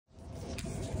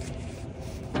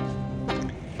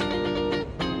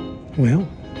Well,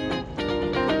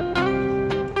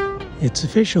 it's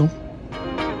official.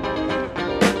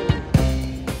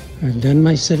 I've done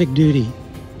my civic duty.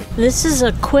 This is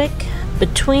a quick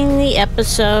between the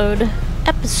episode.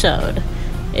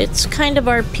 It's kind of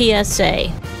our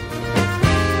PSA.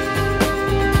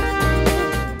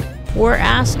 We're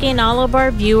asking all of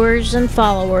our viewers and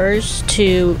followers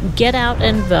to get out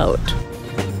and vote.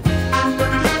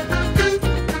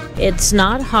 It's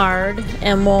not hard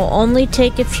and will only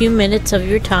take a few minutes of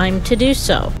your time to do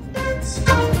so.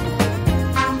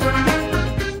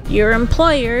 Your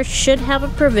employer should have a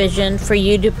provision for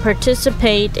you to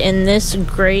participate in this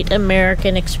great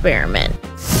American experiment.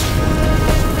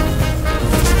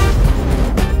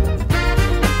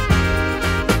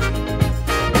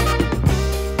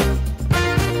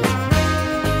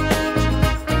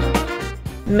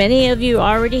 Many of you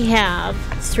already have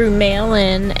through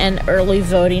mail-in and early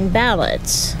voting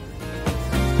ballots.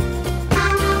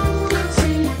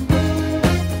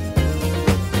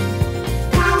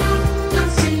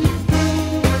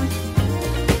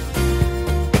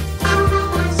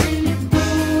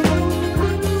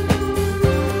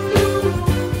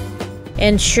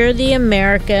 Ensure the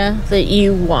America that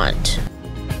you want.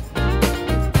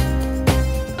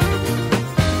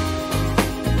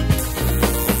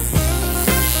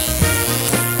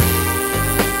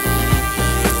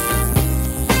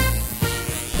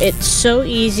 It's so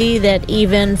easy that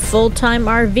even full-time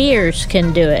RVers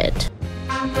can do it.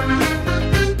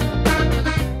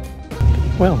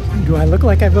 Well, do I look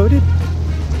like I voted?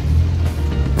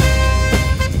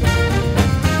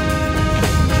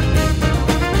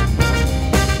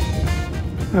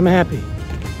 I'm happy.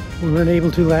 We weren't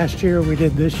able to last year, we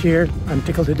did this year. I'm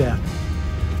tickled to death.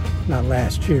 Not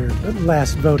last year, but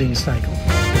last voting cycle.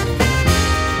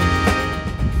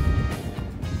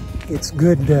 It's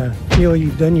good to feel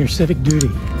you've done your civic duty.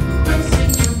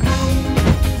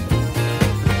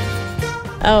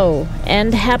 Oh,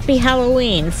 and happy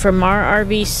Halloween from our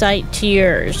RV site to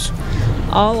yours,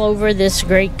 all over this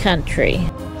great country.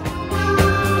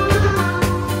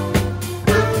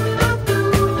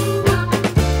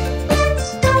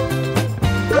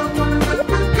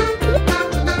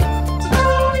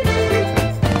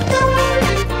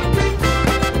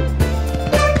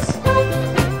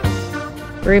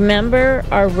 Remember,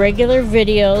 our regular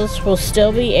videos will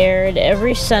still be aired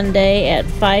every Sunday at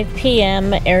 5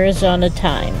 p.m. Arizona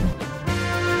time.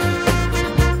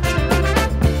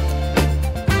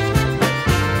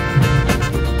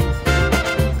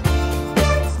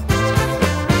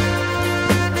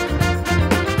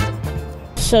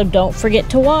 So don't forget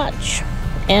to watch,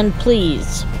 and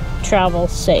please, travel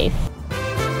safe.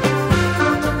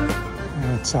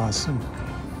 That's awesome.